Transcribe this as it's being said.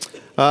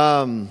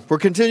We're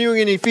continuing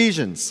in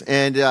Ephesians,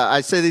 and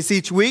I say this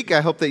each week.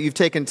 I hope that you've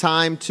taken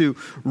time to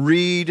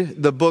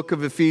read the book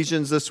of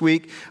Ephesians this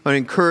week. I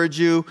encourage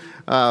you,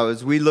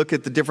 as we look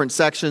at the different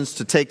sections,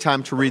 to take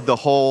time to read the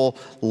whole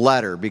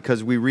letter,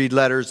 because we read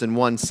letters in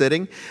one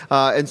sitting.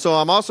 And so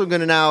I'm also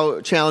going to now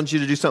challenge you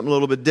to do something a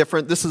little bit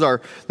different. This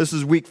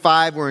is week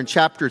 5. We're in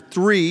chapter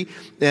 3,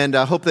 and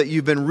I hope that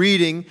you've been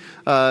reading.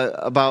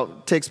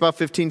 Takes about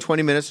 15,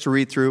 20 minutes to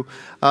read through.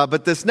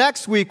 But this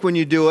next week when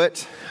you do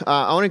it,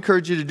 I want to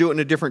encourage you to do it in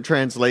a different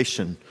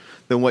translation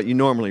than what you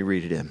normally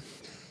read it in.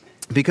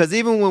 Because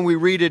even when we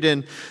read it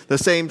in the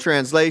same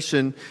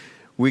translation,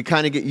 we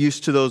kind of get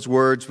used to those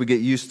words. We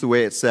get used to the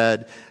way it's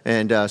said.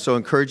 And so I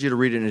encourage you to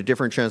read it in a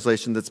different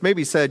translation that's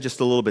maybe said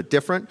just a little bit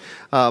different.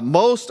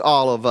 Most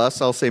all of us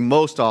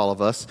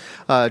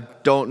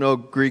don't know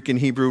Greek and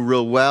Hebrew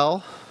real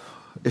well,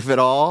 if at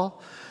all.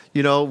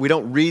 You know, we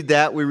don't read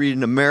that. We read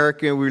in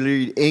American. We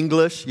read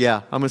English. Yeah,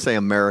 I'm going to say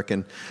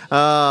American.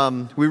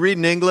 We read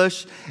in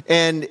English,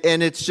 and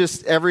it's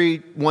just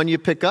every one you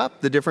pick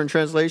up, the different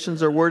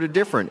translations are worded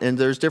different. And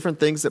there's different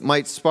things that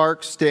might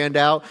stand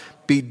out,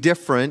 be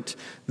different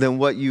than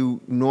what you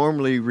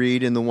normally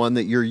read in the one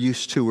that you're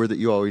used to or that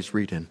you always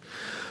read in.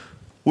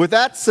 With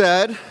that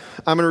said,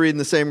 I'm going to read in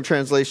the same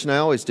translation I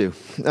always do.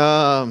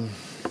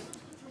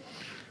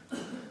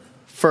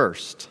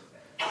 First.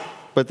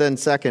 But then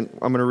second,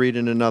 I'm going to read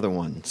in another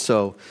one.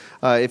 So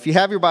if you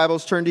have your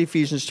Bibles, turn to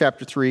Ephesians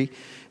chapter 3,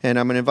 and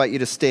I'm going to invite you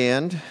to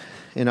stand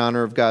in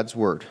honor of God's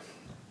word.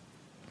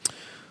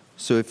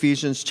 So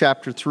Ephesians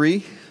chapter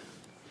 3,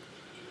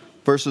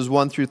 verses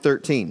 1 through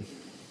 13.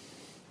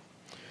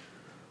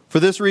 For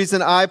this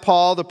reason, I,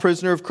 Paul, the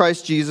prisoner of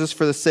Christ Jesus,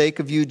 for the sake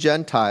of you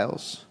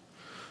Gentiles.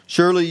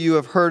 Surely you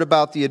have heard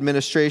about the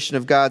administration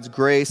of God's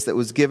grace that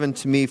was given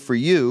to me for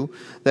you,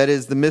 that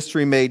is, the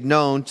mystery made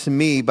known to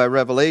me by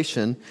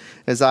revelation,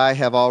 as I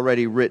have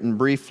already written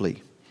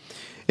briefly.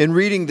 In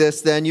reading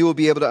this, then, you will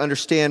be able to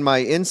understand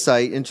my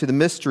insight into the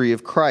mystery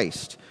of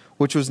Christ,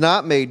 which was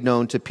not made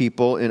known to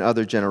people in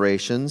other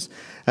generations,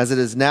 as it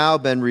has now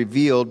been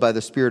revealed by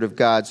the Spirit of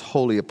God's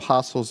holy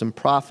apostles and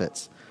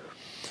prophets.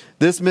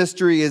 This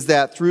mystery is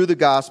that through the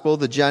gospel,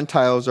 the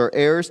Gentiles are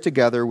heirs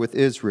together with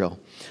Israel,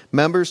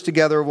 members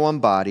together of one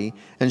body,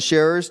 and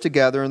sharers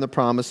together in the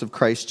promise of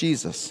Christ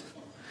Jesus.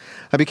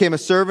 I became a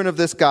servant of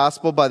this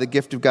gospel by the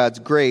gift of God's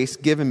grace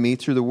given me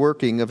through the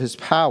working of his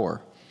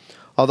power.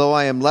 Although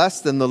I am less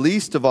than the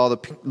least of all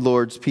the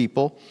Lord's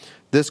people,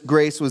 this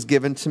grace was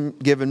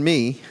given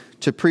me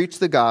to preach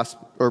the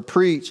gospel, or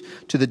preach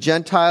to the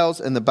Gentiles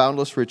and the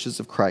boundless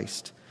riches of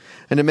Christ,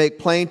 and to make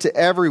plain to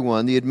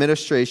everyone the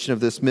administration of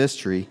this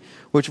mystery,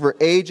 which for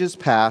ages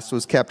past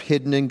was kept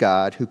hidden in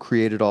God, who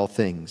created all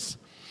things.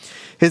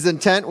 His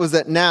intent was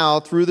that now,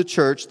 through the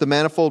church, the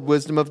manifold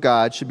wisdom of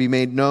God should be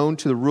made known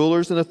to the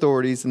rulers and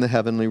authorities in the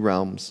heavenly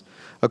realms,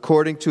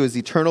 according to his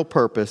eternal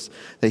purpose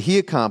that he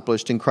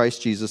accomplished in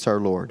Christ Jesus our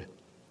Lord.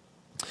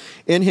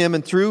 In him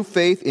and through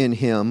faith in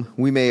him,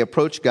 we may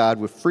approach God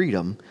with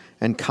freedom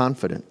and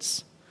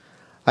confidence.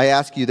 I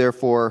ask you,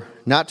 therefore,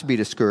 not to be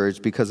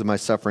discouraged because of my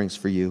sufferings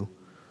for you,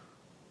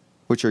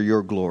 which are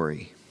your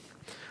glory.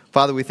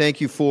 Father, we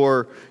thank you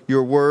for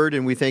your word,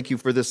 and we thank you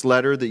for this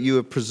letter that you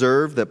have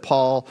preserved, that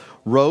Paul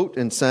wrote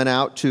and sent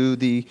out to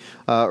the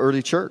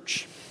early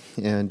church.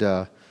 And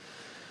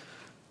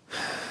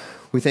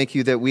we thank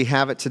you that we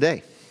have it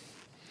today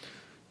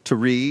to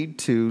read,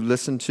 to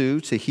listen to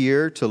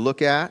hear, to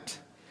look at.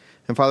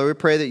 And Father, we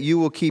pray that you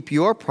will keep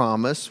your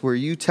promise where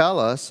you tell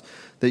us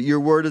that your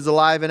word is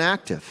alive and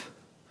active,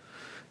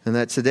 and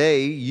that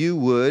today you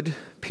would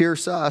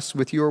pierce us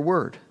with your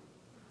word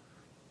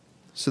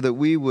so that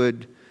we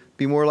would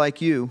be more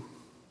like you,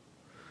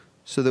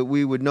 so that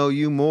we would know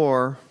you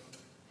more,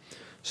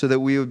 so that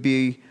we would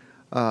be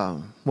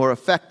more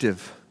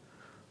effective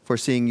for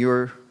seeing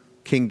your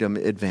kingdom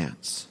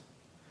advance.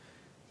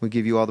 We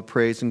give you all the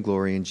praise and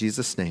glory in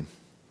Jesus' name.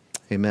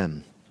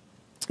 Amen.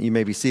 You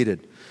may be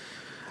seated.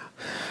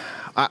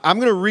 I'm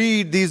going to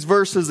read these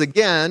verses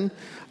again.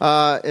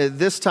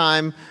 This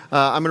time,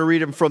 I'm going to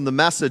read them from the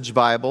Message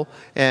Bible.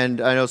 And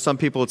I know some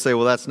people would say,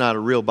 well, that's not a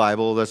real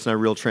Bible. That's not a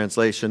real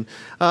translation.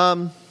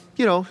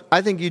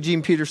 I think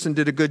Eugene Peterson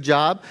did a good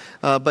job,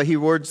 but he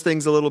words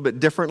things a little bit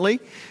differently.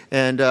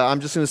 And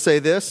I'm just going to say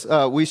this.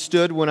 We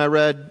stood when I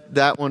read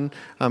that one.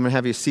 I'm going to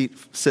have you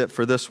sit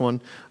for this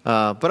one. But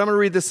I'm going to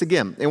read this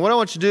again. And what I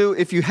want you to do,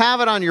 if you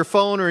have it on your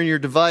phone or in your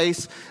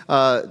device,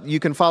 you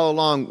can follow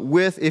along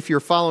with, if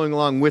you're following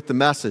along with the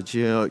message,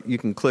 you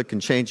can click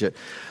and change it.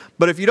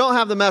 But if you don't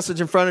have the message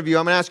in front of you,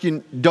 I'm going to ask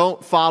you,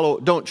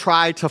 don't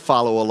try to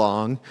follow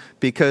along,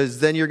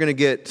 because then you're going to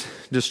get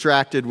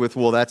distracted with,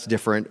 well, that's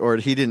different, or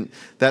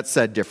that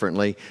said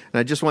differently. And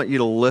I just want you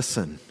to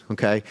listen,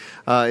 okay?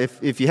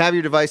 If you have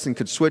your device and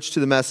could switch to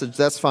the message,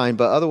 that's fine.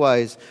 But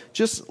otherwise,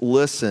 just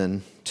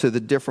listen to the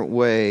different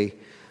way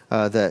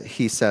that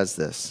he says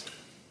this.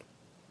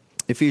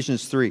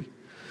 Ephesians 3.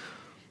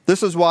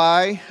 This is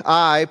why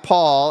I,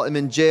 Paul, am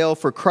in jail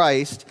for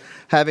Christ,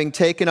 having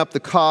taken up the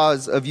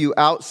cause of you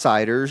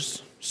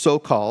outsiders,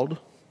 so-called.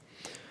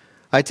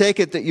 I take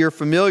it that you're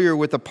familiar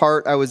with the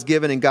part I was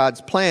given in God's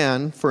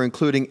plan for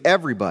including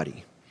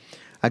everybody.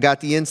 I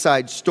got the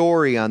inside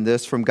story on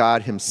this from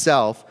God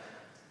himself,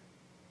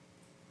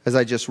 as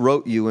I just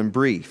wrote you in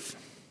brief.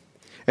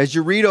 As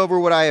you read over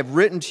what I have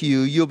written to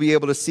you, you'll be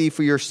able to see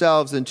for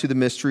yourselves into the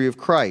mystery of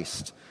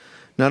Christ.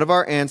 None of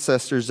our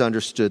ancestors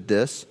understood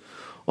this.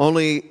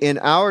 Only in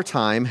our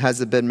time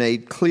has it been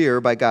made clear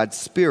by God's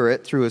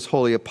Spirit through his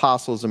holy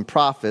apostles and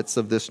prophets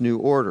of this new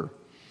order.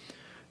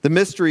 The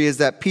mystery is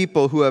that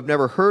people who have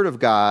never heard of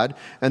God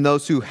and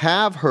those who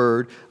have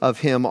heard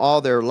of him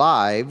all their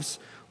lives,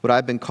 what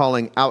I've been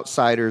calling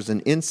outsiders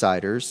and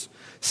insiders,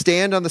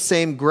 stand on the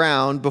same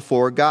ground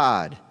before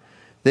God.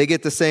 They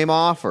get the same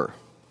offer,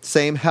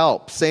 same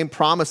help, same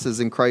promises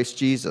in Christ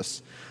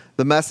Jesus.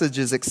 The message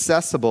is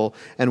accessible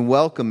and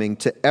welcoming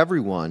to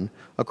everyone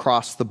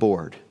across the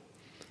board.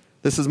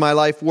 This is my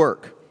life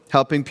work,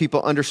 helping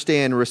people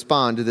understand and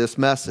respond to this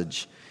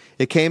message.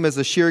 It came as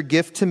a sheer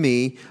gift to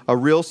me, a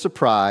real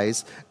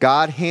surprise,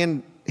 God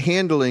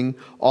handling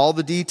all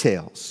the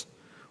details.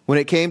 When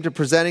it came to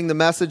presenting the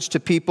message to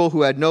people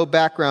who had no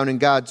background in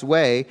God's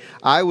way,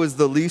 I was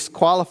the least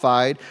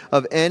qualified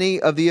of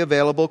any of the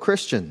available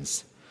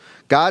Christians.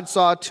 God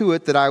saw to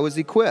it that I was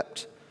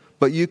equipped,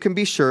 but you can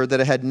be sure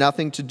that it had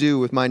nothing to do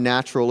with my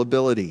natural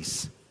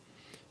abilities.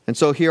 And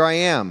so here I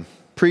am,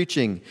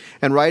 preaching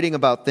and writing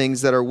about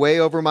things that are way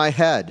over my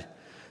head,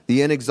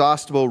 the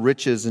inexhaustible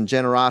riches and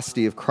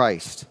generosity of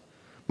Christ.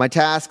 My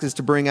task is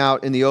to bring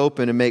out in the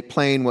open and make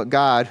plain what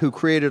God, who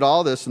created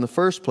all this in the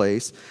first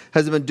place,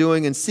 has been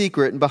doing in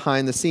secret and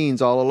behind the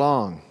scenes all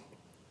along.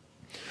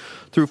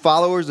 Through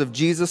followers of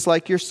Jesus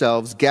like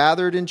yourselves,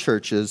 gathered in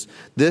churches,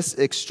 this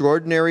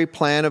extraordinary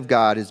plan of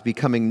God is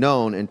becoming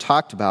known and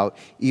talked about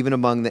even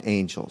among the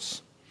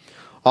angels.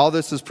 All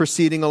this is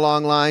proceeding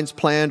along lines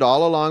planned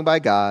all along by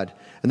God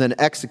and then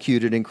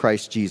executed in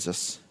Christ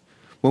Jesus.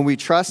 When we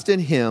trust in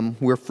him,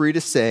 we're free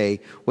to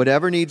say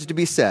whatever needs to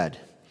be said,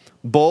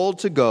 bold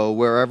to go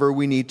wherever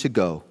we need to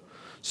go.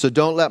 So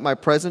don't let my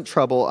present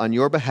trouble on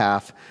your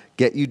behalf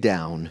get you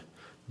down.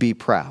 Be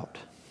proud.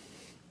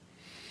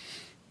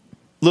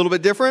 A little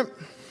bit different?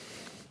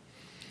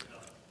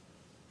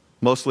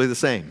 Mostly the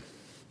same.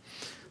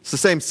 It's the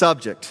same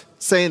subject,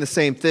 saying the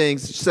same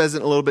things, it says it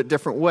in a little bit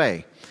different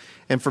way.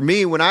 And for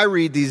me, when I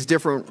read these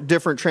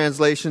different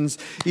translations,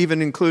 even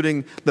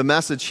including the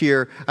Message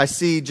here, I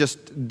see just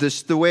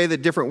the way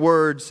that different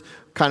words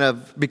kind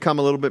of become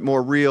a little bit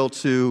more real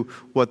to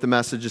what the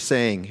Message is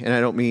saying. And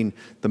I don't mean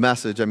the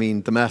message, I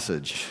mean the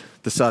message,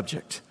 the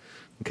subject.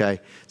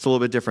 Okay? It's a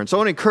little bit different. So I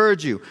want to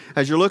encourage you,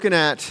 as you're looking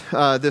at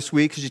this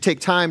week, as you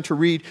take time to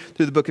read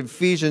through the book of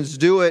Ephesians,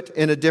 do it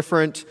in a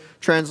different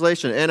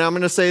translation. And I'm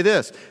going to say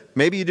this,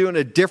 maybe you do it in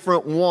a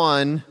different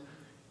one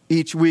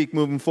each week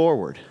moving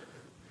forward.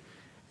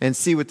 And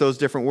see what those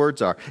different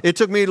words are. It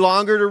took me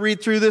longer to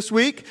read through this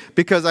week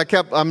because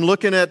I'm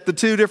looking at the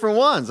two different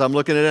ones. I'm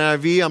looking at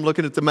NIV, I'm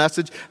looking at the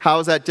Message. How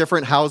is that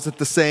different? How is it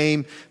the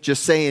same?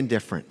 Just saying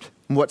different.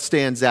 And what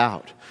stands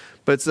out?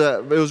 But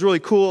it was really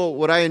cool.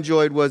 What I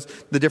enjoyed was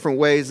the different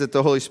ways that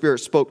the Holy Spirit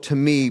spoke to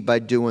me by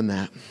doing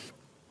that.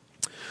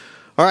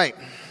 All right.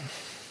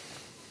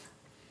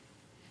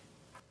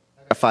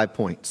 I got 5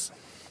 points.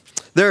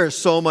 There is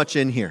so much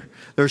in here.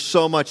 There's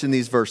so much in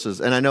these verses.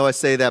 And I know I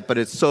say that, but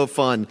it's so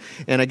fun.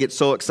 And I get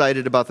so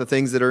excited about the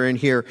things that are in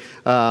here.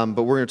 But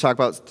we're going to talk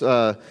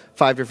about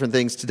 5 different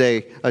things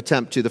today.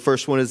 The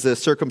first one is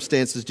this: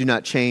 circumstances do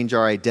not change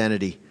our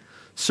identity.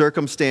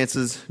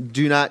 Circumstances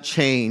do not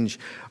change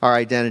our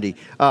identity.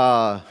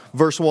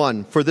 Verse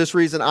 1, for this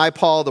reason I,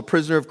 Paul, the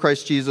prisoner of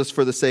Christ Jesus,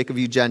 for the sake of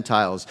you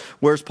Gentiles.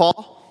 Where's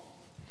Paul?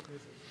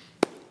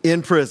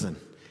 In prison.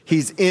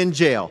 He's in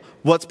jail.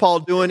 What's Paul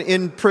doing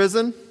in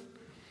prison?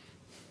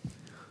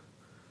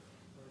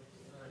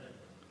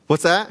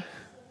 What's that?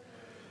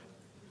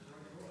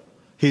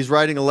 He's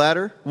writing a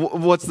letter.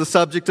 What's the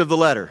subject of the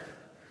letter?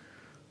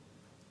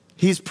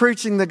 He's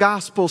preaching the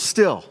gospel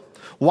still.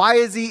 Why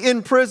is he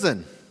in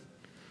prison?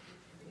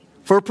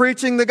 For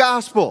preaching the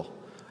gospel.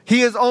 He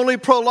is only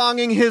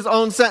prolonging his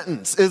own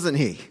sentence, isn't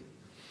he?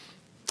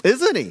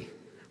 Isn't he?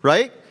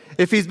 Right?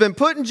 If he's been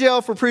put in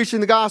jail for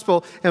preaching the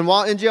gospel, and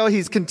while in jail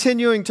he's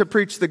continuing to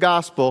preach the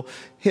gospel,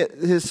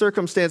 his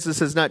circumstances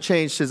has not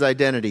changed his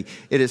identity.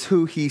 It is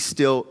who he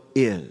still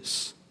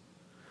is.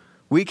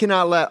 We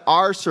cannot let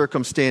our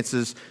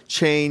circumstances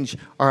change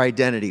our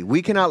identity.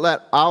 We cannot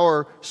let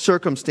our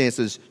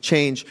circumstances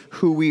change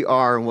who we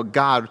are and what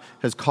God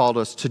has called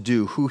us to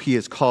do, who he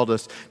has called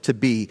us to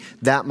be.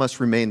 That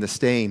must remain the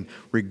same,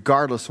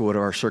 regardless of what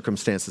our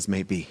circumstances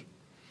may be.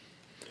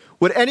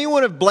 Would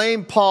anyone have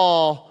blamed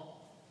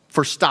Paul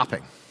for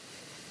stopping?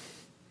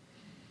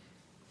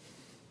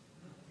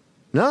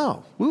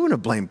 No, we wouldn't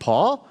have blamed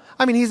Paul.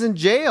 I mean, he's in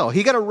jail.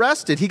 He got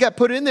arrested. He got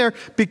put in there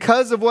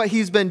because of what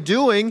he's been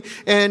doing,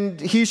 and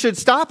he should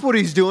stop what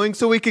he's doing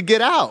so he could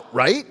get out,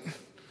 right?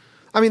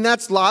 I mean,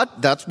 that's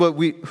what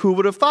who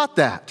would have thought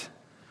that?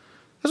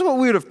 That's what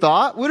we would have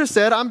thought. We would have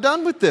said, I'm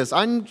done with this. We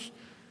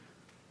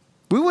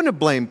wouldn't have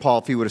blamed Paul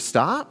if he would have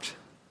stopped.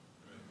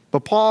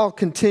 But Paul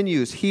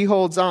continues. He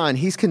holds on.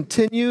 He's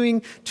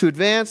continuing to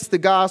advance the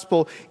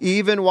gospel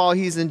even while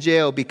he's in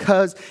jail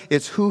because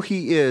it's who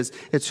he is.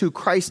 It's who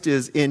Christ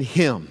is in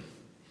him.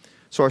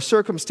 So our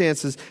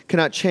circumstances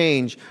cannot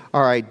change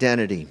our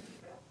identity.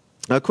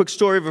 A quick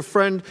story of a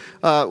friend,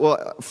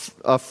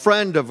 a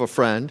friend of a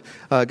friend,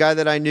 a guy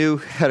that I knew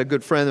had a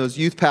good friend that was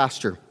a youth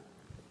pastor.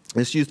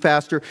 This youth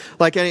pastor,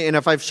 and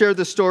if I've shared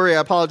this story,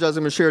 I apologize,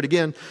 I'm going to share it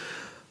again.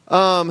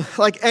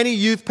 Like any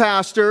youth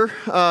pastor,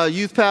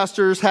 youth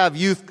pastors have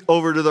youth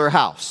over to their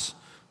house.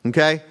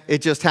 Okay?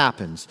 It just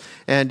happens.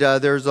 And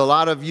there's a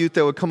lot of youth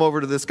that would come over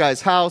to this guy's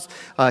house.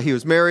 He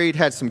was married,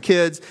 had some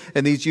kids,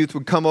 and these youth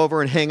would come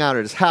over and hang out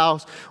at his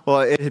house.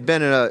 Well, it had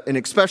been an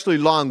especially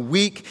long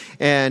week,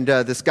 and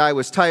this guy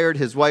was tired,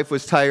 his wife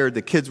was tired,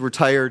 the kids were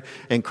tired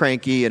and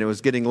cranky, and it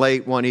was getting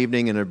late one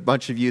evening, and a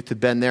bunch of youth had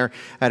been there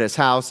at his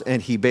house,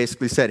 and he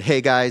basically said,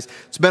 "Hey guys,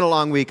 it's been a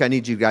long week, I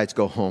need you guys to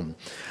go home."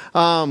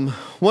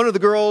 One of the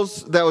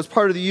girls that was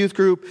part of the youth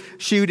group,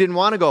 she didn't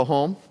want to go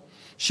home.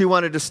 She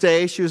wanted to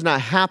stay. She was not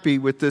happy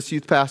with this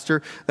youth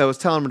pastor that was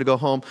telling her to go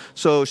home.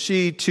 So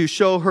she, to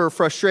show her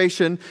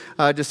frustration,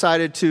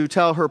 decided to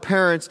tell her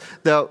parents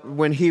that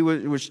when she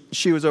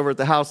was over at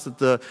the house that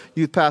the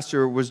youth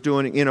pastor was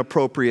doing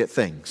inappropriate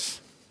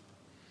things.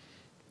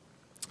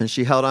 And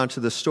she held on to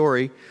the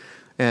story,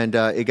 and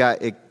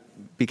it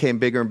became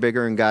bigger and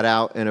bigger and got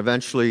out. And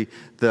eventually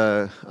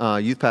the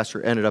youth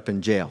pastor ended up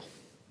in jail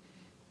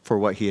for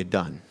what he had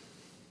done,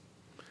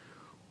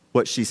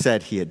 what she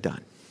said he had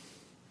done.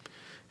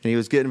 And he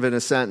was given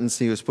a sentence.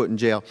 He was put in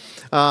jail.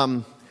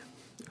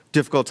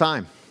 Difficult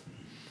time.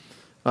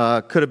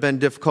 Could have been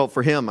difficult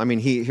for him. I mean,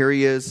 here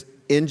he is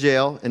in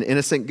jail, an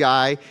innocent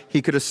guy.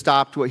 He could have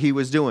stopped what he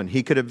was doing.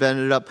 He could have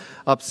ended up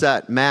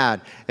upset,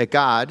 mad at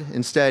God.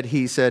 Instead,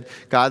 he said,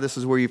 "God, this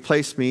is where you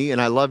placed me, and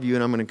I love you,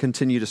 and I'm going to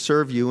continue to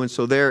serve you." And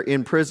so there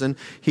in prison,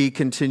 he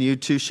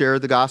continued to share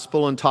the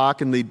gospel and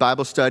talk and lead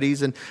Bible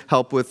studies and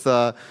help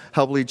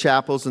lead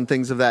chapels and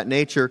things of that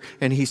nature.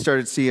 And he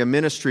started to see a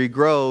ministry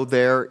grow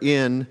there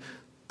in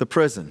the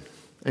prison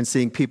and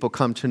seeing people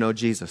come to know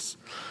Jesus.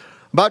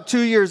 About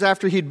 2 years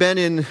after he'd been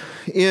in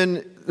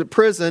the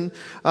prison,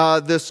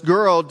 this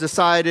girl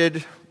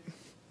decided,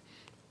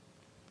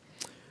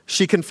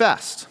 she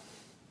confessed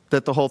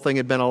that the whole thing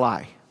had been a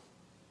lie.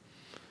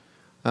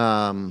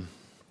 And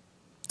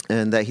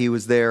that he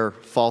was there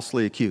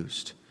falsely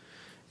accused.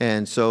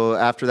 And so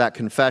after that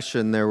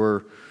confession, there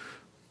were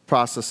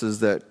processes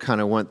that kind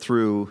of went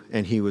through,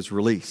 and he was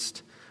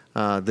released.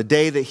 The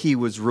day that he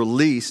was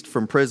released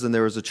from prison,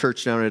 there was a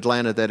church down in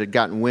Atlanta that had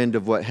gotten wind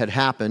of what had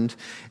happened.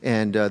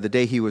 And the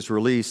day he was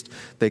released,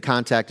 they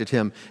contacted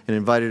him and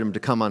invited him to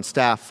come on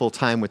staff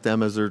full-time with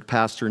them as their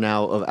pastor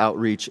now of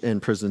outreach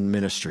and prison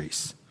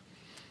ministries.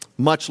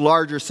 Much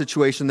larger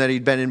situation that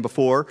he'd been in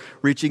before,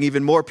 reaching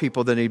even more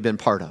people than he'd been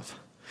part of.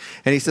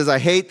 And he says, "I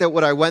hate that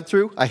what I went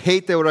through. I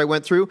hate that what I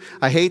went through.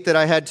 I hate that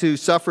I had to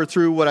suffer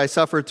through what I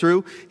suffered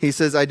through." He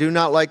says, "I do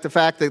not like the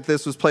fact that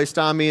this was placed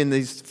on me and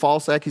these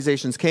false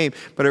accusations came.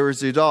 But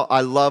as a result,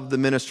 I love the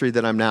ministry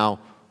that I'm now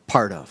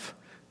part of."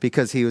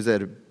 Because he was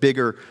at a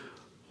bigger,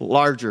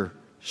 larger,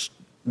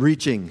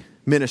 reaching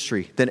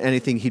ministry than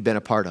anything he'd been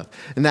a part of.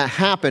 And that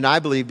happened, I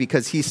believe,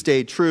 because he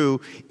stayed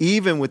true,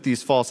 even with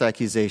these false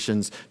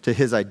accusations, to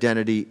his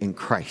identity in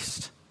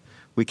Christ.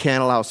 We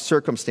can't allow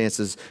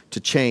circumstances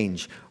to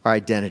change our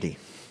identity.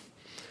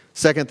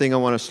 Second thing I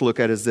want us to look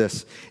at is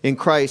this. In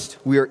Christ,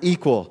 we are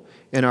equal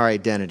in our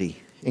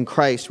identity. In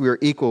Christ, we are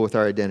equal with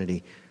our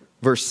identity.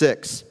 Verse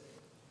 6.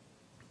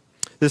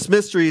 This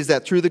mystery is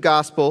that through the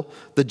gospel,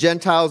 the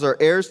Gentiles are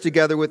heirs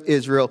together with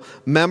Israel,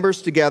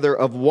 members together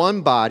of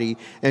one body,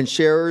 and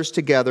sharers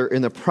together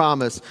in the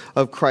promise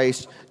of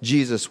Christ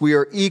Jesus. We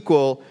are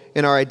equal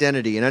in our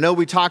identity. And I know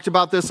we talked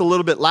about this a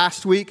little bit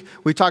last week.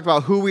 We talked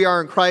about who we are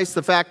in Christ,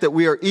 the fact that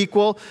we are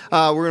equal.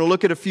 We're going to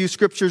look at a few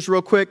scriptures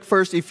real quick.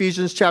 First,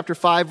 Ephesians chapter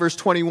 5, verse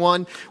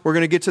 21. We're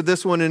going to get to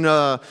this one in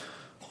a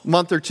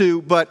month or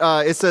two. But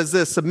it says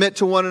this: "Submit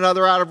to one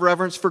another out of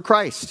reverence for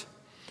Christ."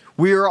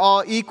 We are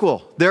all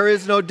equal. There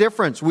is no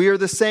difference. We are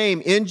the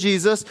same. In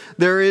Jesus,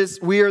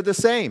 we are the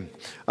same.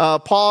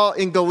 Paul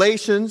in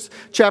Galatians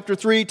chapter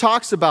 3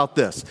 talks about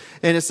this.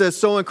 And it says,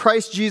 "So in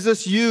Christ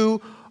Jesus,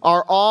 you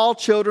are all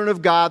children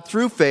of God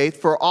through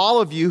faith. For all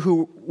of you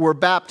who were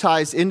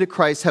baptized into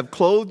Christ have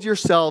clothed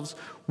yourselves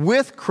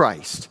with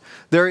Christ.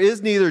 There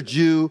is neither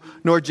Jew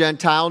nor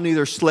Gentile,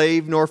 neither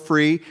slave nor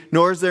free,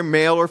 nor is there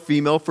male or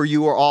female, for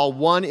you are all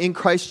one in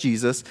Christ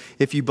Jesus.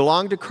 If you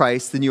belong to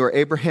Christ, then you are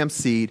Abraham's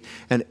seed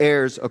and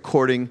heirs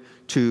according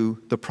to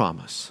the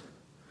promise."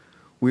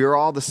 We are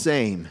all the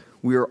same.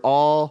 We are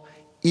all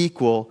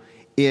equal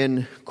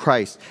in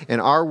Christ. And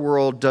our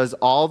world does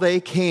all they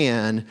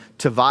can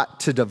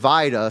to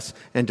divide us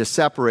and to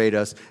separate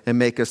us and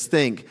make us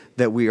think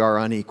that we are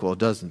unequal,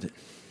 doesn't it?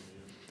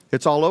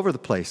 It's all over the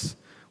place.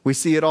 We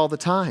see it all the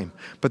time.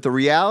 But the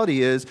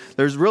reality is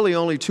there's really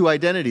only two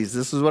identities.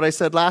 This is what I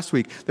said last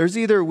week. There's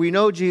either we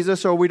know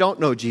Jesus or we don't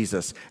know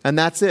Jesus. And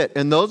that's it.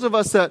 And those of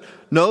us that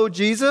know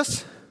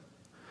Jesus,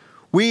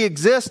 We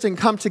exist and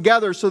come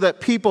together so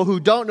that people who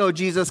don't know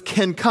Jesus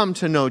can come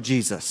to know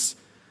Jesus.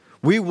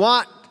 We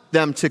want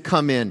them to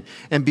come in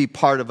and be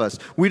part of us.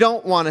 We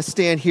don't want to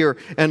stand here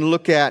and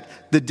look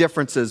at the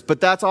differences,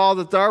 but that's all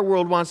that our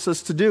world wants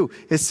us to do,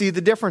 is see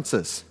the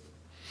differences.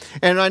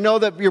 And I know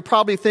that you're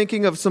probably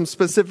thinking of some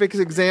specific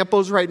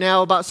examples right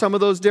now about some of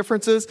those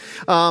differences,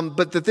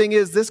 but the thing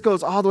is, this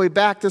goes all the way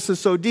back. This is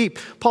so deep.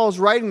 Paul's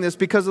writing this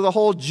because of the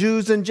whole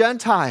Jews and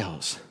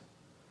Gentiles.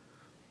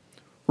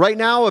 Right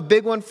now, a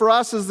big one for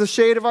us is the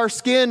shade of our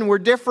skin. We're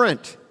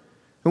different.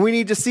 And we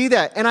need to see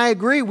that. And I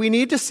agree, we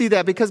need to see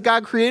that because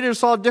God created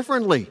us all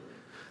differently.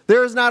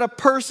 There is not a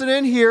person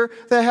in here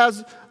that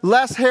has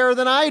less hair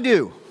than I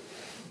do.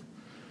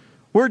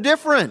 We're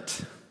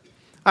different.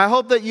 I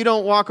hope that you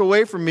don't walk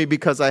away from me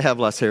because I have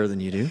less hair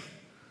than you do.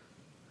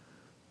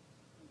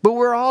 But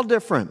we're all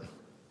different.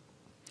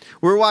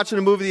 We were watching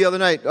a movie the other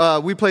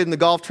night. We played in the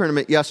golf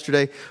tournament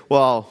yesterday.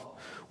 Well,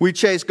 we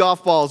chased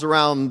golf balls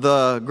around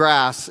the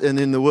grass and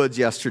in the woods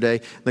yesterday.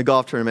 The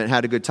golf tournament,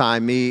 had a good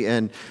time. Me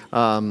and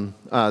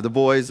the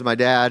boys, my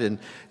dad.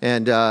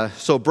 And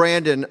so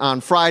Brandon on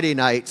Friday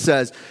night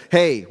says,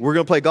 hey, we're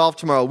going to play golf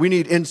tomorrow. We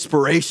need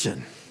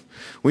inspiration.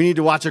 We need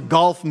to watch a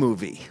golf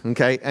movie.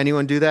 Okay,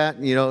 anyone do that?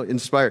 You know,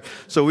 inspired.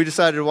 So we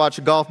decided to watch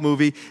a golf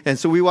movie. And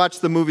so we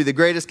watched the movie, The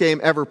Greatest Game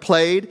Ever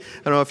Played.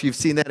 I don't know if you've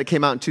seen that. It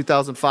came out in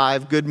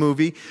 2005. Good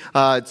movie.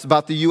 It's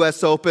about the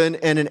U.S. Open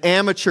and an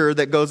amateur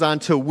that goes on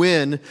to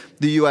win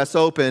the U.S.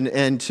 Open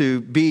and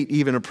to beat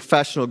even a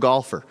professional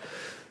golfer.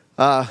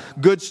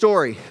 Good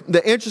story.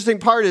 The interesting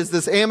part is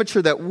this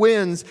amateur that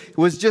wins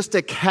was just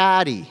a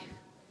caddy.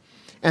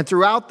 And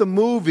throughout the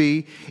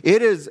movie,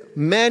 it is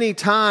many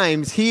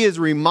times he is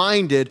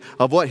reminded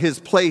of what his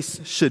place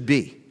should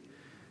be.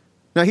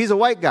 Now, he's a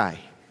white guy.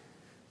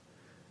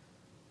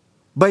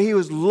 But he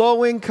was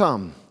low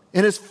income.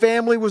 And his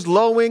family was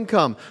low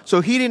income.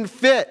 So he didn't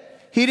fit.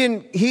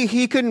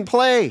 He couldn't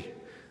play.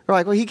 They're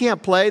like, well, he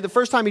can't play. The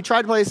first time he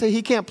tried to play, they say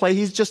he can't play.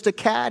 He's just a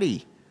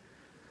caddy.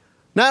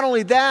 Not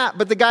only that,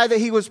 but the guy that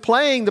he was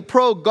playing, the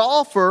pro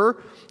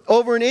golfer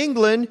over in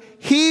England,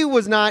 he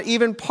was not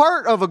even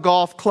part of a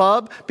golf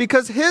club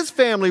because his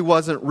family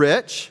wasn't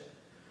rich.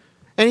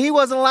 And he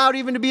wasn't allowed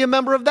even to be a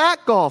member of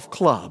that golf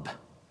club.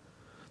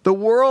 The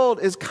world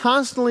is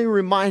constantly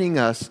reminding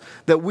us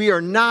that we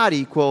are not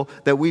equal,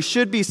 that we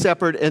should be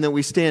separate, and that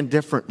we stand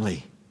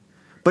differently.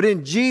 But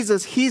in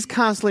Jesus, he's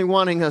constantly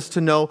wanting us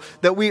to know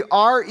that we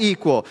are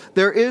equal.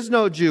 There is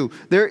no Jew.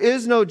 There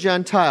is no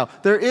Gentile.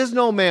 There is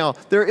no male.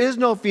 There is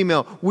no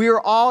female. We are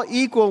all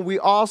equal. We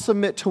all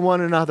submit to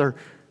one another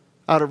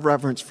out of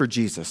reverence for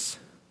Jesus.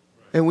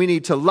 And we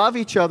need to love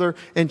each other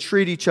and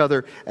treat each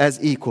other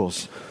as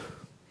equals.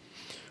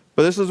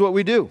 But this is what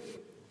we do.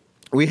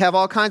 We have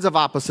all kinds of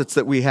opposites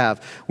that we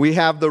have. We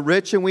have the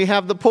rich and we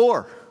have the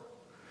poor.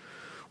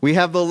 We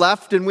have the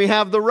left and we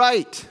have the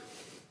right.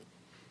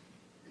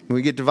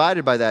 We get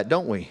divided by that,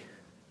 don't we?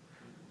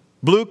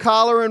 Blue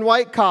collar and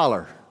white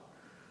collar.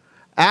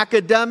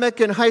 Academic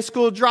and high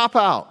school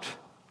dropout.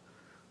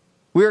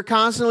 We are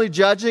constantly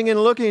judging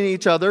and looking at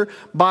each other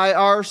by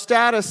our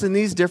status in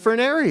these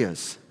different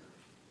areas.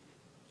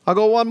 I'll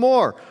go one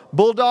more.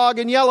 Bulldog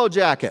and yellow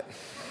jacket.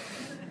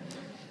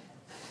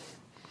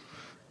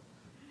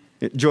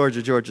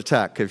 Georgia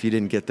Tech, if you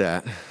didn't get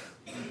that.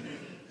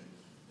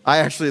 I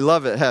actually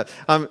love it.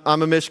 I'm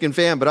a Michigan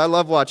fan, but I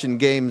love watching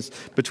games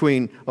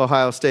between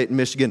Ohio State and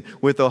Michigan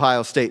with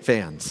Ohio State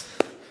fans.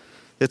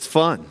 It's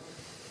fun.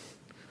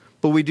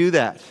 But we do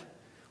that.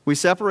 We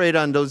separate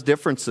on those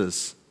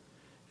differences.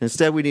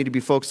 Instead, we need to be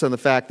focused on the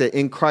fact that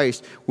in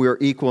Christ, we are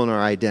equal in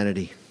our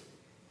identity.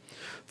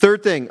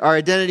 Third thing, our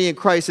identity in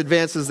Christ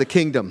advances the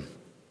kingdom.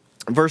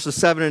 Verses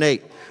 7 and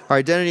 8. Our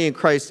identity in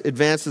Christ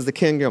advances the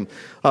kingdom.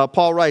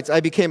 Paul writes,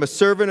 I became a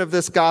servant of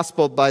this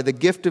gospel by the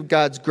gift of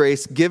God's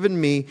grace given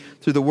me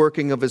through the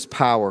working of his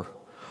power.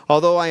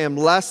 Although I am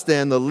less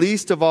than the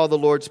least of all the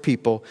Lord's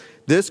people,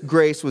 this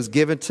grace was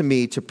given to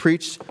me to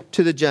preach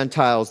to the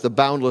Gentiles the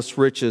boundless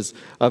riches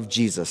of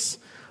Jesus.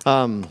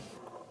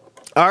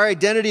 Our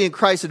identity in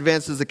Christ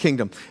advances the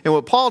kingdom. And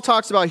what Paul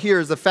talks about here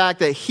is the fact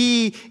that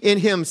he in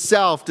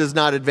himself does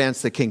not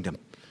advance the kingdom.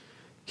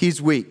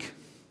 He's weak.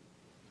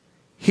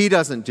 He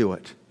doesn't do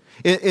it.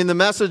 In the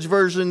Message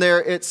version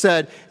there, it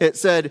says,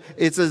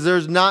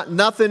 there's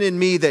nothing in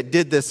me that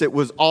did this. It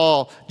was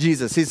all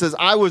Jesus. He says,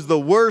 I was the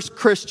worst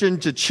Christian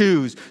to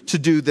choose to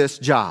do this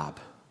job.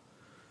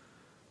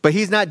 But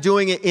he's not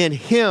doing it in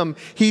him.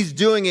 He's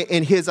doing it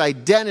in his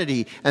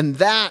identity. And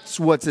that's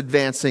what's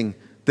advancing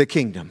the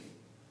kingdom.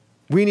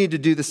 We need to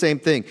do the same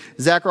thing.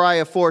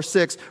 Zechariah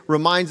 4:6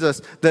 reminds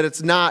us that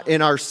it's not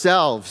in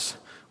ourselves.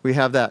 We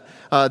have that.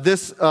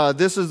 This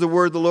is the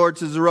word of the Lord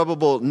to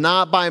Zerubbabel,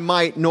 not by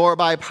might nor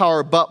by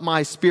power, but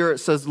my spirit,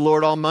 says the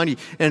Lord Almighty.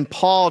 And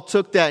Paul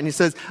took that and he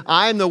says,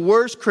 I'm the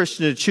worst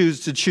Christian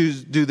to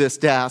choose do this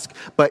task,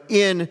 but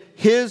in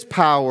his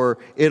power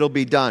it'll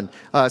be done.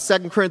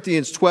 2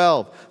 Corinthians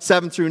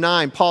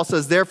 12:7-9, Paul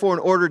says, therefore,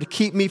 in order to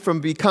keep me from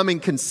becoming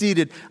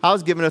conceited, I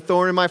was given a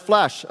thorn in my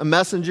flesh, a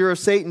messenger of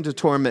Satan to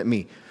torment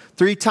me.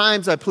 3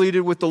 times I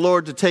pleaded with the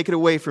Lord to take it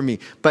away from me.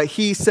 But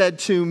he said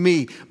to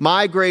me,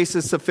 my grace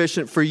is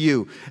sufficient for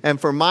you, and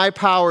for my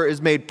power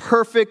is made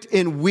perfect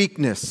in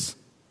weakness.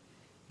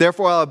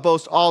 Therefore I'll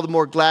boast all the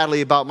more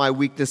gladly about my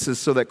weaknesses,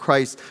 so that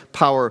Christ's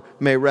power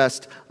may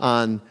rest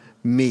on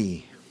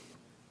me.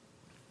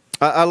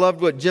 I loved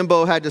what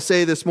Jimbo had to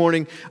say this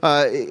morning.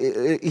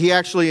 He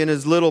actually, in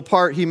his little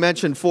part, he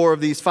mentioned 4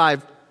 of these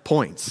 5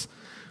 points,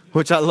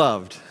 which I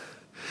loved.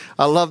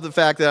 I love the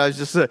fact that I was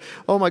just,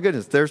 oh my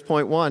goodness, there's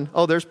point 1.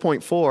 Oh, there's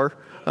point 4.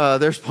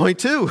 There's point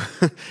 2.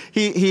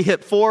 He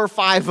hit 4 or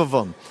 5 of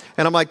them.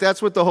 And I'm like,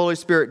 that's what the Holy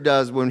Spirit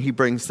does when he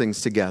brings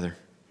things together.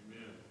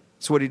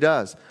 That's what he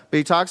does. But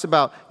he talks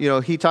about,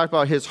 he talked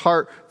about his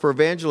heart for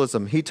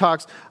evangelism. He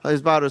talks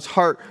about his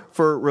heart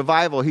for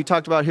revival. He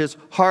talked about his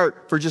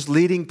heart for just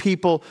leading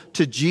people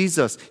to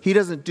Jesus. He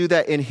doesn't do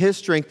that in his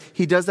strength.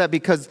 He does that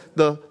because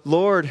the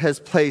Lord has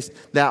placed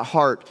that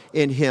heart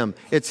in him.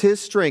 It's his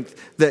strength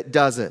that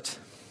does it.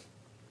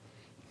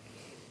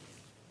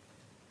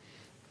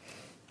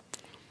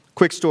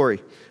 Quick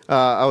story.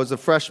 I was a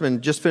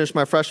freshman, just finished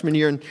my freshman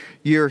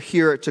year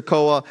here at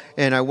Toccoa,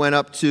 and I went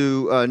up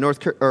to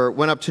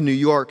New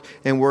York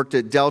and worked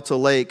at Delta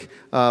Lake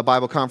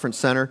Bible Conference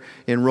Center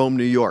in Rome,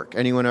 New York.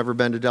 Anyone ever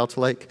been to Delta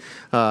Lake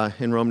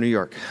in Rome, New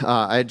York?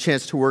 I had a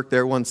chance to work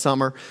there one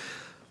summer.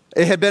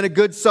 It had been a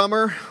good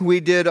summer. We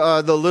did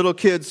the little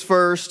kids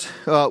first.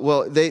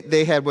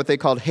 They had what they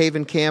called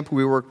Haven Camp.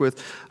 We worked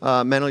with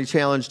mentally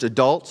challenged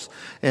adults,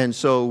 and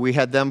so we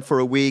had them for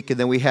a week, and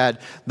then we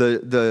had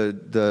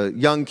the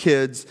young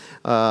kids,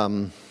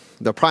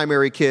 the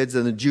primary kids,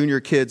 and the junior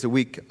kids a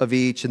week of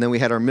each, and then we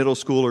had our middle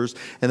schoolers,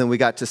 and then we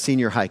got to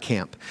senior high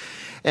camp.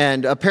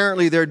 And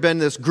apparently there had been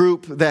this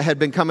group that had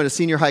been coming to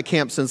senior high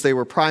camp since they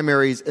were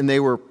primaries, and they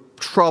were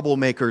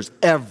troublemakers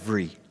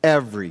every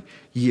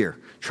year.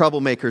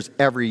 Troublemakers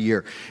every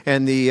year.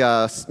 And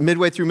the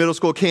midway through middle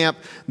school camp,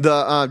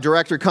 the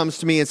director comes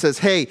to me and says,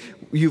 hey,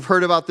 you've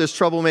heard about this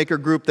troublemaker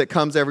group that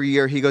comes every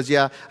year? He goes,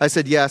 yeah. I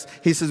said, yes.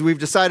 He says, we've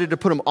decided to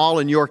put them all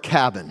in your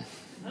cabin.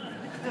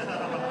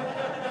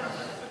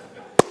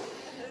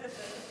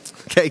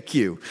 Thank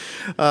you.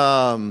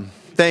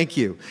 Thank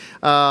you.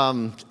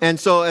 And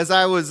so as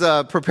I was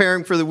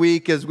preparing for the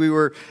week, as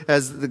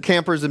the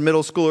campers and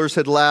middle schoolers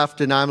had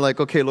left, and I'm like,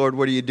 okay, Lord,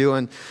 what are you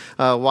doing?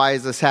 Why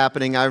is this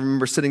happening? I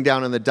remember sitting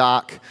down on the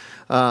dock.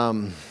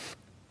 I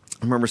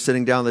remember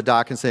sitting down on the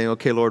dock and saying,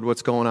 okay, Lord,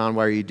 what's going on?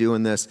 Why are you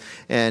doing this?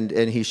 And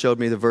he showed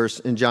me the verse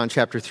in John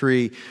chapter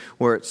 3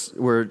 where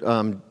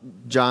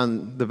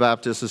John the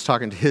Baptist is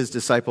talking to his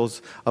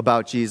disciples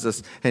about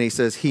Jesus. And he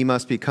says, he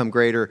must become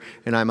greater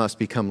and I must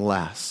become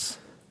less.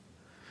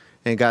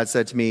 And God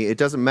said to me, it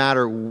doesn't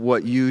matter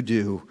what you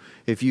do.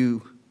 If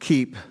you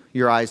keep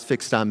your eyes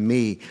fixed on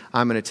me,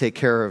 I'm going to take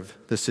care of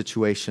the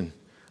situation.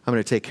 I'm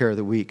going to take care of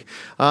the week.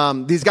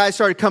 These guys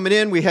started coming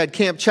in. We had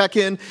camp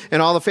check-in,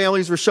 and all the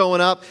families were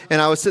showing up.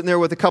 And I was sitting there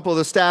with a couple of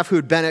the staff who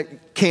had been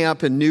at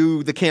camp and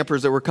knew the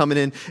campers that were coming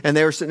in. And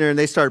they were sitting there, and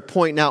they started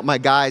pointing out my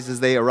guys as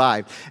they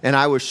arrived. And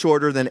I was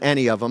shorter than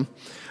any of them.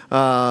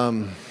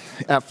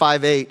 At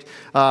 5'8",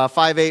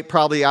 5'8",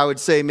 probably I would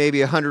say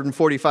maybe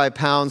 145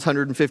 pounds,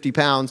 150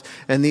 pounds,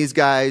 and these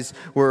guys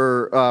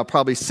were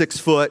probably 6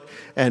 foot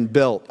and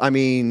built. I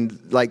mean,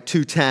 like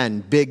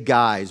 210, big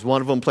guys.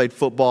 One of them played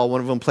football, one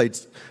of them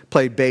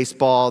played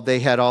baseball. They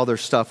had all their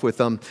stuff with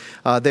them.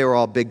 They were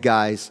all big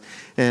guys,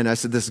 and I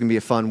said, this is going to be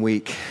a fun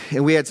week.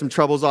 And we had some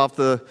troubles off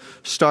the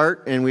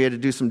start, and we had to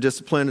do some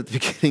discipline at the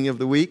beginning of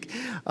the week.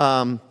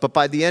 But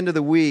by the end of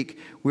the week,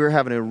 we were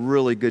having a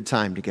really good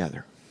time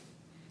together.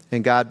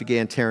 And God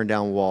began tearing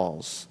down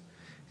walls.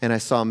 And I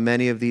saw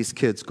many of these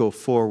kids go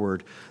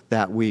forward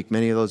that week.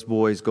 Many of those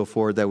boys go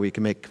forward that week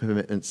and make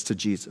commitments to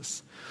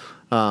Jesus.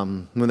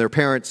 When their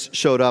parents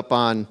showed up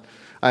on,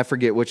 I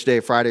forget which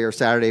day, Friday or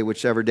Saturday,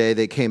 whichever day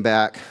they came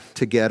back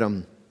to get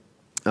them,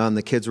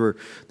 the kids were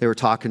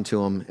talking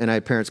to them. And I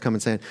had parents come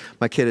and saying,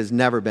 my kid has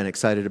never been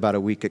excited about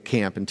a week at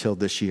camp until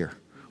this year.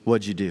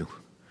 What'd you do?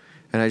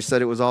 And I just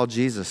said it was all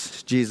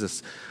Jesus.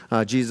 Jesus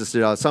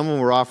did all. Some of them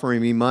were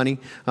offering me money.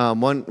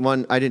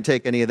 One I didn't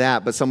take any of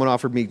that, but someone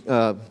offered me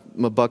a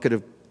bucket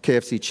of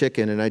KFC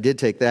chicken, and I did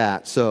take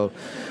that. So,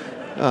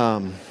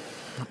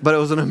 but it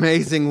was an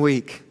amazing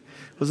week.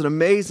 It was an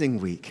amazing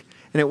week,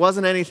 and it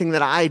wasn't anything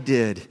that I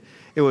did.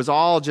 It was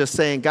all just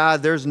saying,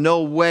 God, there's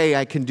no way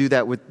I can do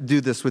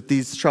this with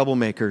these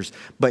troublemakers.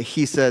 But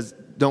He says,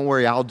 don't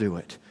worry, I'll do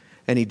it,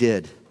 and He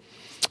did.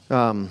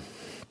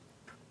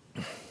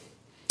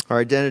 Our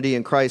identity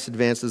in Christ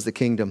advances the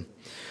kingdom.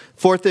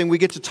 Fourth thing, we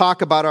get to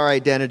talk about our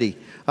identity.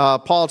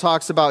 Paul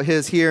talks about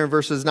his here in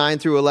verses 9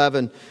 through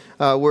 11,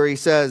 where he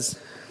says,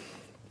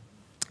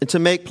 to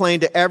make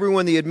plain to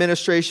everyone the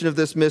administration of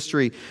this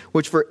mystery,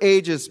 which for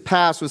ages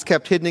past was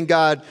kept hidden in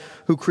God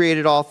who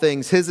created all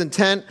things. His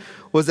intent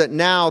was that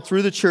now,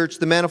 through the church,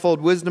 the manifold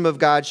wisdom of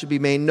God should be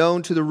made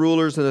known to the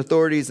rulers and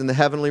authorities in the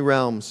heavenly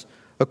realms,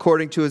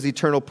 according to His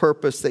eternal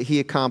purpose that He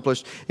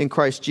accomplished in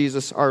Christ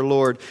Jesus our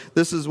Lord.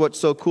 This is what's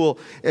so cool.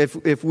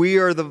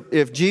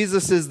 If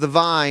Jesus is the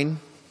vine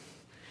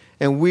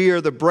and we are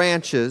the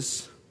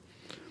branches,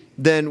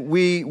 then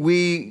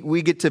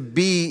we get to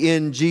be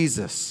in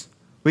Jesus.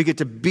 We get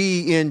to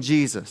be in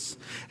Jesus.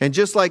 And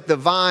just like the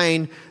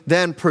vine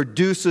then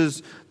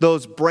produces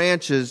those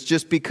branches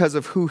just because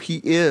of who he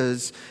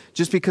is,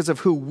 just because of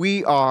who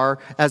we are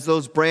as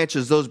those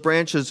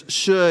branches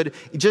should,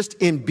 just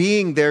in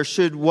being there,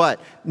 should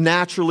what?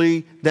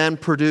 Naturally then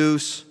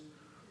produce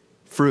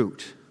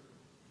fruit.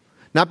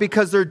 Not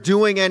because they're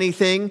doing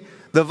anything.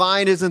 The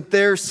vine isn't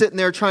there sitting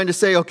there trying to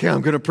say, okay,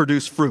 I'm going to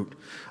produce fruit.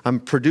 I'm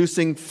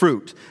producing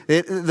fruit.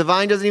 The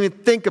vine doesn't even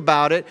think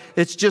about it.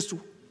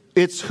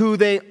 It's who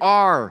they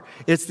are.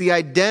 It's the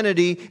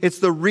identity. It's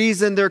the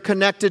reason they're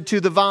connected to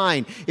the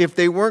vine. If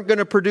they weren't going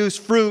to produce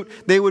fruit,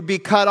 they would be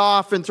cut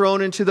off and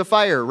thrown into the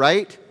fire,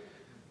 right?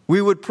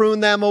 We would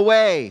prune them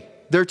away.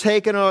 They're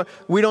taken,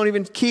 we don't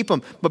even keep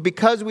them. But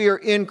because we are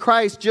in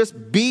Christ,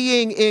 just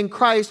being in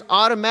Christ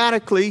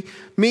automatically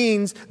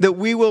means that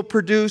we will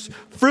produce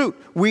fruit.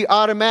 We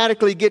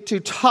automatically get to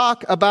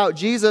talk about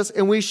Jesus,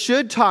 and we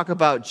should talk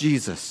about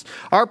Jesus.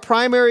 Our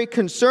primary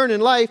concern in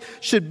life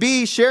should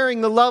be sharing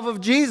the love of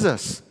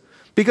Jesus,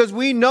 because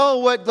we know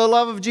what the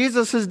love of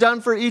Jesus has done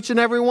for each and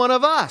every one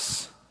of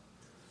us.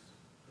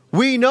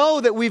 We know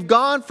that we've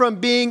gone from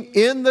being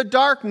in the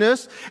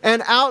darkness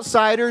and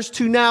outsiders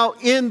to now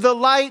in the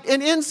light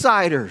and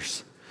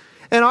insiders.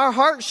 And our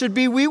heart should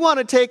be, we want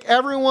to take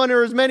everyone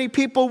or as many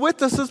people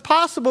with us as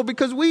possible,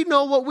 because we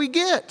know what we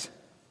get.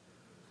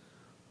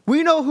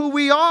 We know who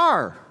we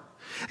are.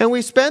 And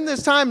we spend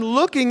this time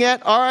looking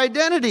at our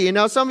identity. And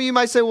now some of you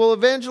might say, well,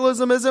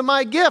 evangelism isn't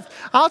my gift.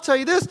 I'll tell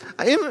you this,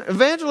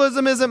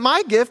 evangelism isn't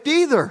my gift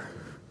either.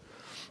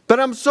 But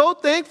I'm so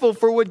thankful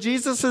for what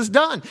Jesus has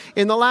done.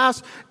 In the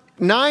last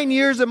 9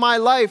 years of my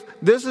life,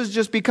 this has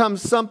just become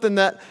something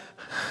that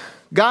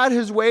God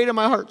has weighed in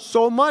my heart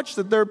so much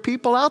that there are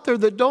people out there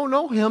that don't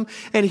know him,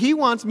 and he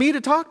wants me to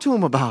talk to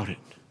them about it.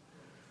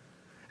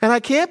 And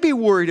I can't be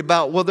worried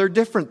about, well, they're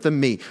different than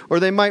me, or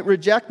they might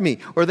reject me,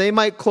 or they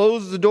might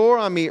close the door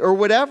on me, or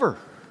whatever.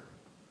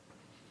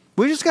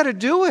 We just got to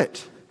do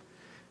it.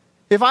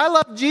 If I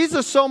love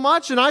Jesus so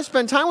much and I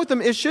spend time with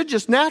him, it should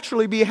just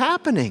naturally be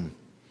happening.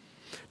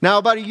 Now,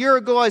 about a year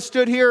ago, I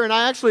stood here and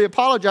I actually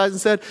apologized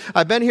and said,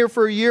 I've been here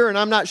for a year and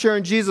I'm not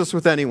sharing Jesus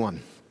with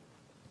anyone.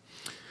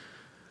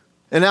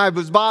 And I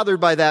was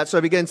bothered by that, so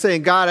I began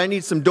saying, God, I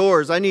need some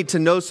doors. I need to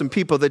know some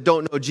people that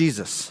don't know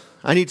Jesus.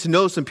 I need to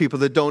know some people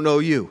that don't know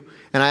you.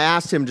 And I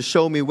asked him to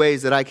show me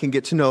ways that I can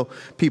get to know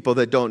people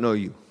that don't know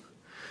you.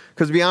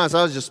 Because to be honest,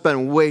 I was just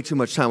spending way too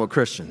much time with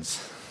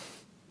Christians.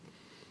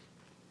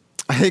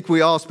 I think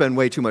we all spend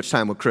way too much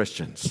time with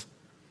Christians.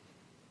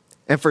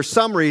 And for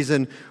some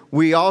reason,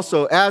 we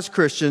also, as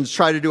Christians,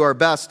 try to do our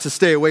best to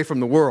stay away from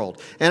the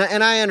world.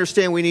 And I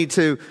understand we need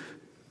to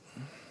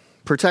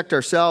protect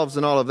ourselves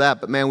and all of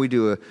that, but man, we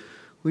do a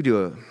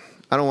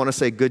I don't want to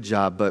say good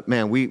job, but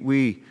man,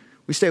 we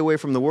stay away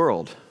from the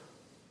world.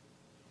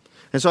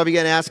 And so I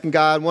began asking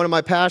God, one of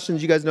my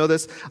passions, you guys know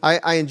this,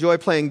 I enjoy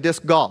playing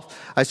disc golf.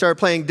 I started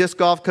playing disc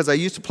golf because I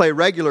used to play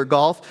regular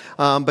golf,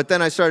 but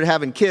then I started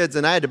having kids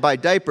and I had to buy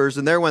diapers,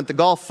 and there went the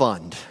golf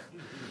fund.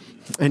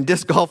 And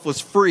disc golf was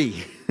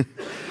free.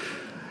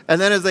 And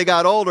then as they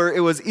got older,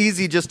 it was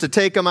easy just to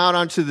take them out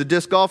onto the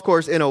disc golf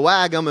course in a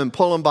wagon and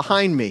pull them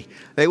behind me.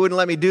 They wouldn't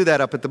let me do that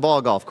up at the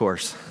ball golf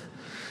course.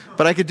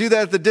 But I could do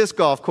that at the disc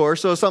golf course,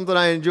 so it's something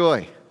I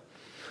enjoy.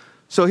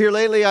 So here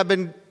lately, I've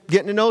been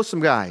getting to know some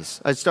guys.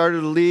 I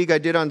started a league I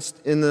did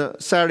in the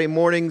Saturday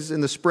mornings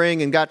in the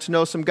spring and got to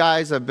know some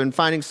guys. I've been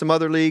finding some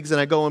other leagues, and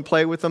I go and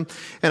play with them.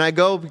 And I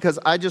go because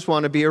I just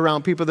want to be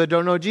around people that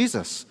don't know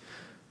Jesus,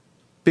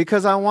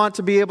 because I want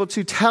to be able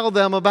to tell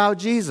them about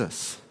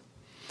Jesus.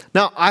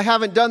 Now, I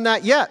haven't done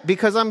that yet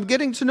because I'm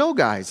getting to know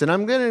guys, and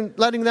I'm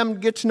letting them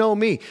get to know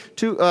me.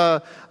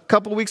 A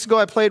couple of weeks ago,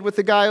 I played with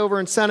the guy over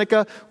in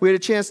Seneca. We had a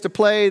chance to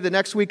play. The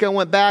next week I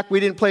went back. We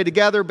didn't play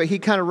together, but he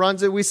kind of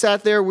runs it. We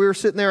sat there. We were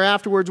sitting there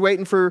afterwards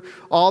waiting for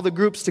all the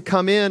groups to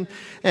come in.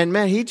 And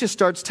man, he just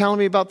starts telling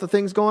me about the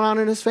things going on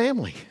in his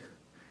family.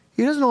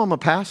 He doesn't know I'm a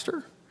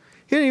pastor.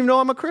 He didn't even know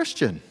I'm a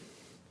Christian.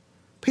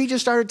 But he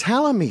just started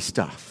telling me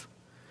stuff.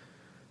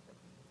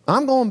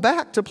 I'm going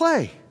back to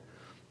play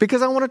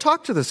because I want to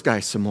talk to this guy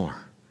some more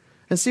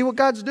and see what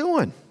God's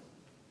doing.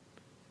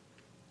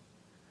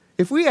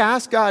 If we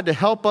ask God to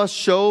help us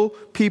show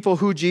people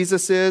who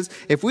Jesus is,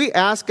 if we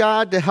ask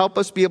God to help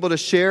us be able to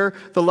share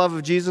the love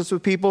of Jesus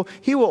with people,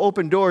 he will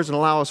open doors and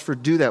allow us to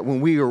do that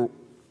when we are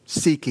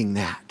seeking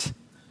that.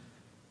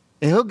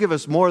 And he'll give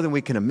us more than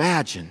we can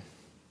imagine.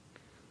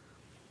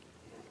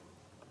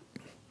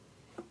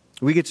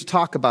 We get to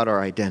talk about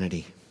our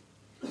identity,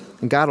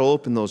 and God will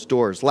open those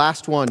doors.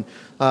 Last one,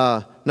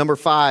 number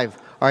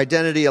 5, our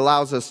identity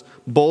allows us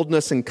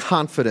boldness and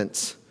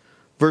confidence.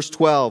 Verse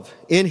 12,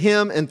 in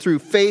him and through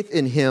faith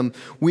in him,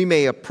 we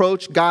may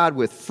approach God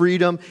with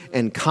freedom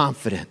and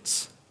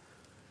confidence.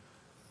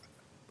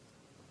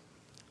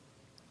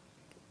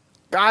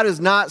 God is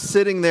not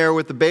sitting there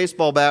with the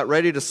baseball bat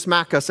ready to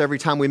smack us every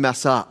time we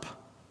mess up.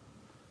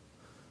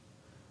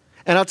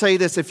 And I'll tell you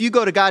this, if you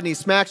go to God and he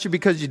smacks you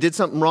because you did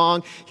something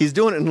wrong, he's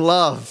doing it in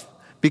love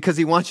because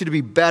he wants you to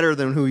be better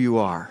than who you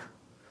are.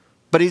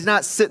 But he's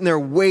not sitting there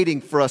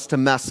waiting for us to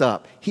mess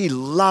up. He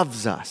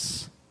loves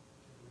us.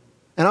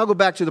 And I'll go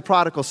back to the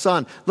prodigal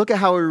son. Look at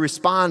how he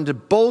responded to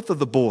both of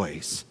the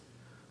boys.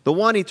 The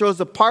one, he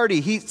throws a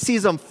party. He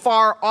sees them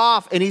far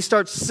off and he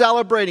starts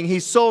celebrating.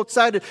 He's so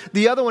excited.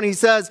 The other one, he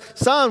says,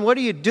 son, what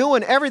are you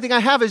doing? Everything I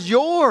have is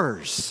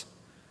yours.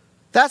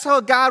 That's how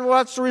God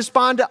wants to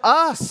respond to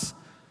us.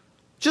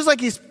 Just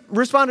like he's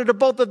responded to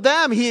both of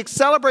them. He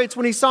celebrates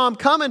when he saw him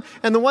coming.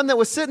 And the one that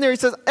was sitting there, he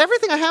says,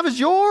 everything I have is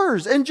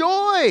yours.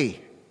 Enjoy.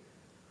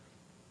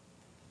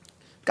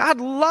 God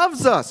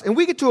loves us. And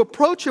we get to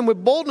approach him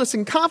with boldness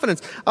and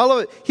confidence. I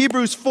love it.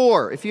 Hebrews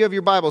 4. If you have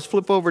your Bibles,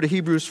 flip over to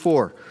Hebrews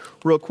 4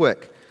 real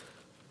quick.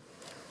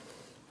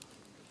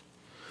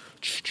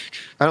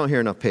 I don't hear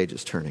enough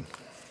pages turning.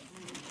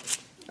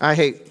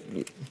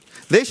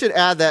 They should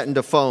add that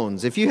into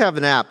phones. If you have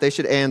an app, they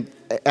should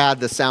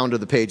add the sound of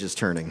the pages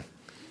turning.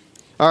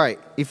 All right,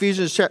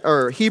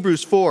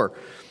 Hebrews 4,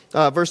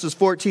 verses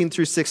 14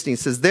 through 16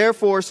 says,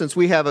 therefore, since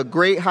we have a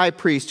great high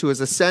priest who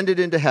has ascended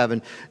into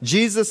heaven,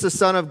 Jesus the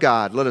Son of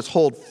God, let us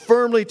hold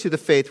firmly to the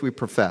faith we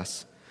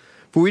profess.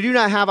 For we do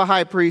not have a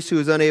high priest who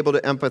is unable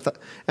to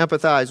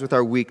empathize with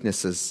our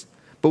weaknesses,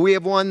 but we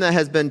have one that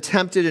has been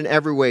tempted in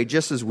every way,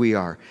 just as we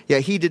are,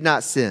 yet he did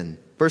not sin.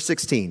 Verse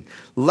 16,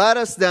 let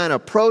us then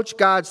approach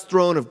God's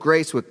throne of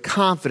grace with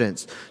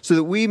confidence so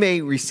that we may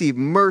receive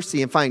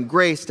mercy and find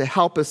grace to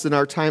help us in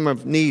our time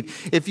of need.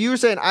 If you're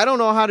saying, I don't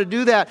know how to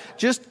do that,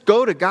 just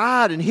go to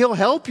God and he'll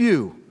help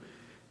you.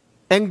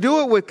 And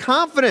do it with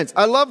confidence.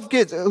 I love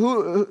kids.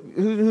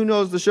 Who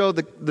knows the show,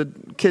 the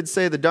kids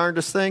say the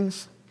darndest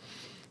things?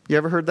 You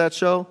ever heard that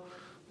show?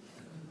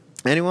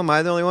 Anyone? Am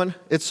I the only one?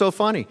 It's so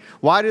funny.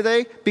 Why do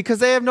they? Because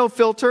they have no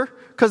filter,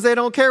 because they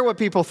don't care what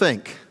people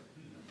think.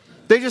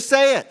 They just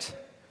say it.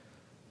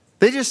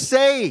 They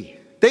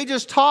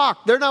just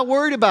talk. They're not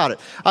worried about it.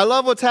 I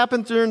love what's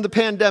happened during the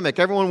pandemic.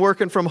 Everyone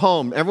working from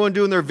home. Everyone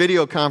doing their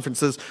video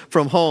conferences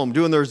from home,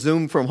 doing their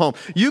Zoom from home.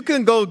 You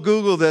can go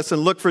Google this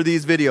and look for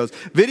these videos.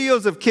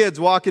 Videos of kids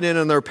walking in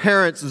on their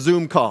parents'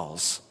 Zoom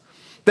calls.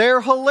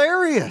 They're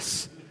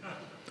hilarious.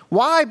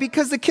 Why?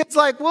 Because the kid's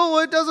like, well,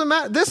 it doesn't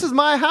matter. This is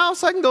my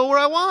house. I can go where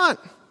I want.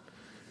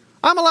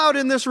 I'm allowed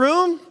in this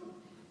room.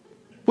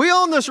 We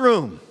own this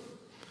room.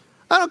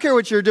 I don't care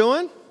what you're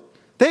doing.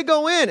 They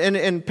go in,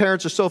 and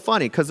parents are so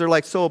funny because they're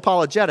like so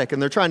apologetic,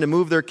 and they're trying to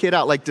move their kid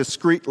out like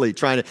discreetly,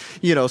 trying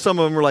to, some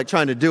of them are like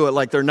trying to do it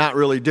like they're not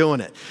really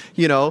doing it,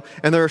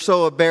 and they're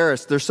so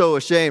embarrassed. They're so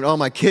ashamed. Oh,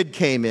 my kid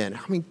came in.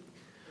 I mean,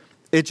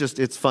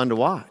 it's fun to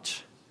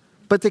watch.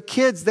 But the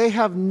kids, they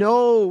have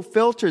no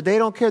filter. They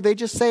don't care. They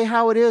just say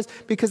how it is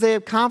because they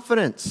have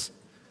confidence.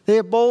 They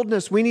have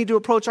boldness. We need to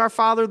approach our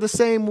Father the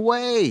same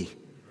way.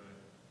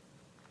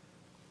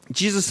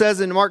 Jesus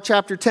says in Mark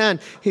chapter 10,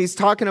 he's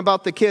talking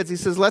about the kids. He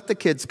says, let the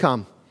kids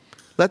come.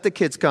 Let the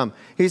kids come.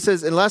 He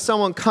says, unless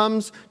someone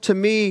comes to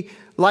me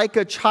like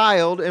a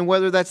child, and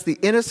whether that's the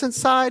innocent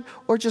side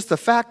or just the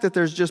fact that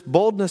there's just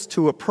boldness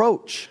to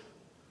approach.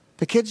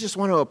 The kids just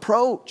want to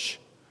approach,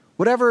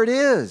 whatever it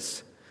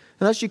is.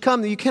 Unless you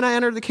come, you cannot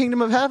enter the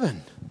kingdom of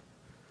heaven.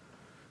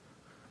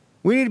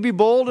 We need to be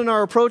bold in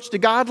our approach to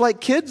God like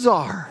kids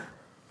are.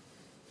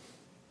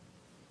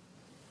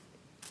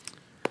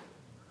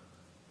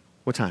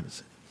 What time is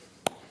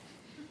it?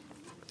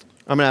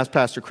 I'm going to ask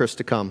Pastor Chris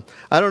to come.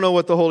 I don't know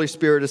what the Holy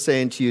Spirit is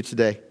saying to you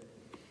today.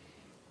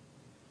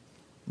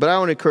 But I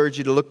want to encourage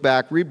you to look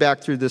back, read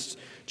back through this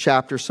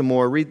chapter some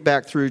more. Read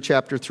back through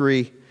chapter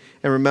 3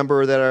 and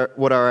remember that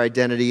what our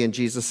identity in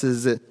Jesus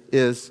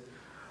is.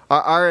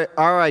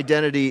 Our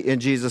identity in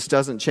Jesus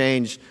doesn't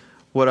change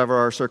whatever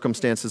our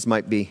circumstances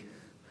might be.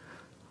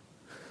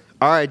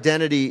 Our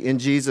identity in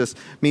Jesus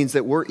means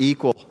that we're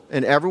equal,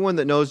 and everyone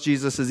that knows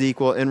Jesus is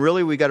equal. And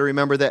really, we got to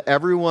remember that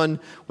everyone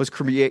was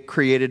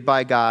created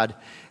by God,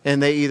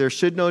 and they either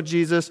know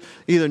Jesus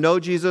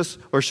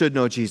or should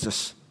know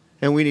Jesus.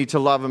 And we need to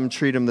love him and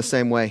treat him the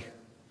same way.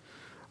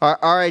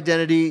 Our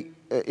identity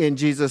in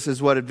Jesus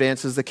is what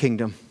advances the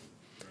kingdom.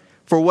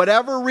 For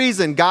whatever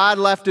reason, God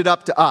left it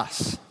up to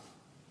us.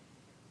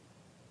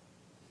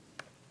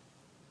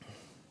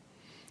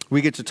 We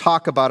get to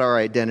talk about our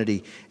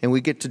identity, and we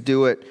get to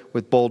do it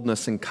with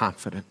boldness and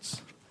confidence.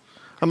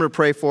 I'm going to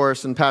pray for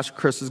us, and Pastor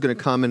Chris is going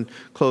to come and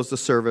close the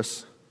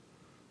service.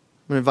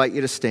 I'm going to invite you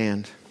to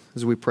stand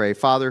as we pray.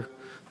 Father,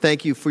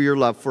 thank you for your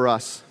love for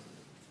us.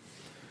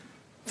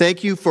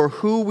 Thank you for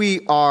who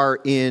we are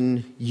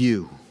in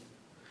you.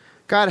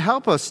 God,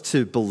 help us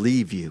to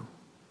believe you.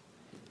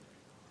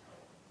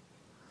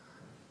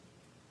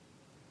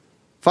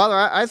 Father,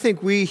 I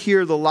think we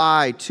hear the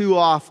lie too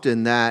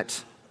often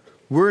that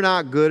we're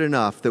not good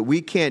enough, that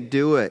we can't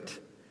do it.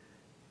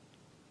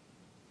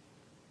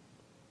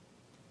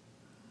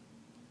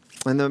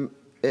 And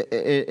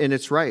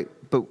it's right,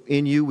 but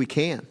in you we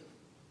can.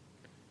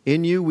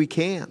 In you we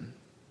can.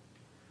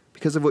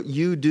 Because of what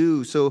you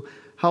do. So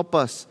help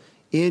us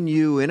in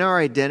you, in our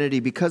identity,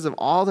 because of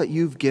all that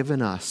you've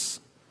given us,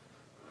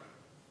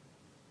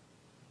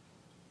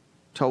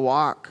 to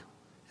walk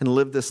and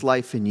live this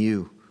life in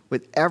you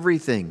with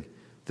everything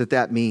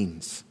that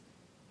means.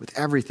 with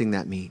everything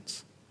that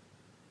means.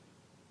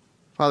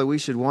 Father, we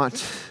should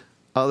want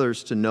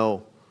others to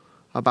know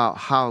about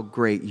how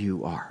great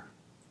you are.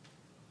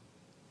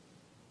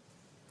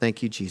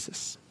 Thank you,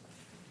 Jesus.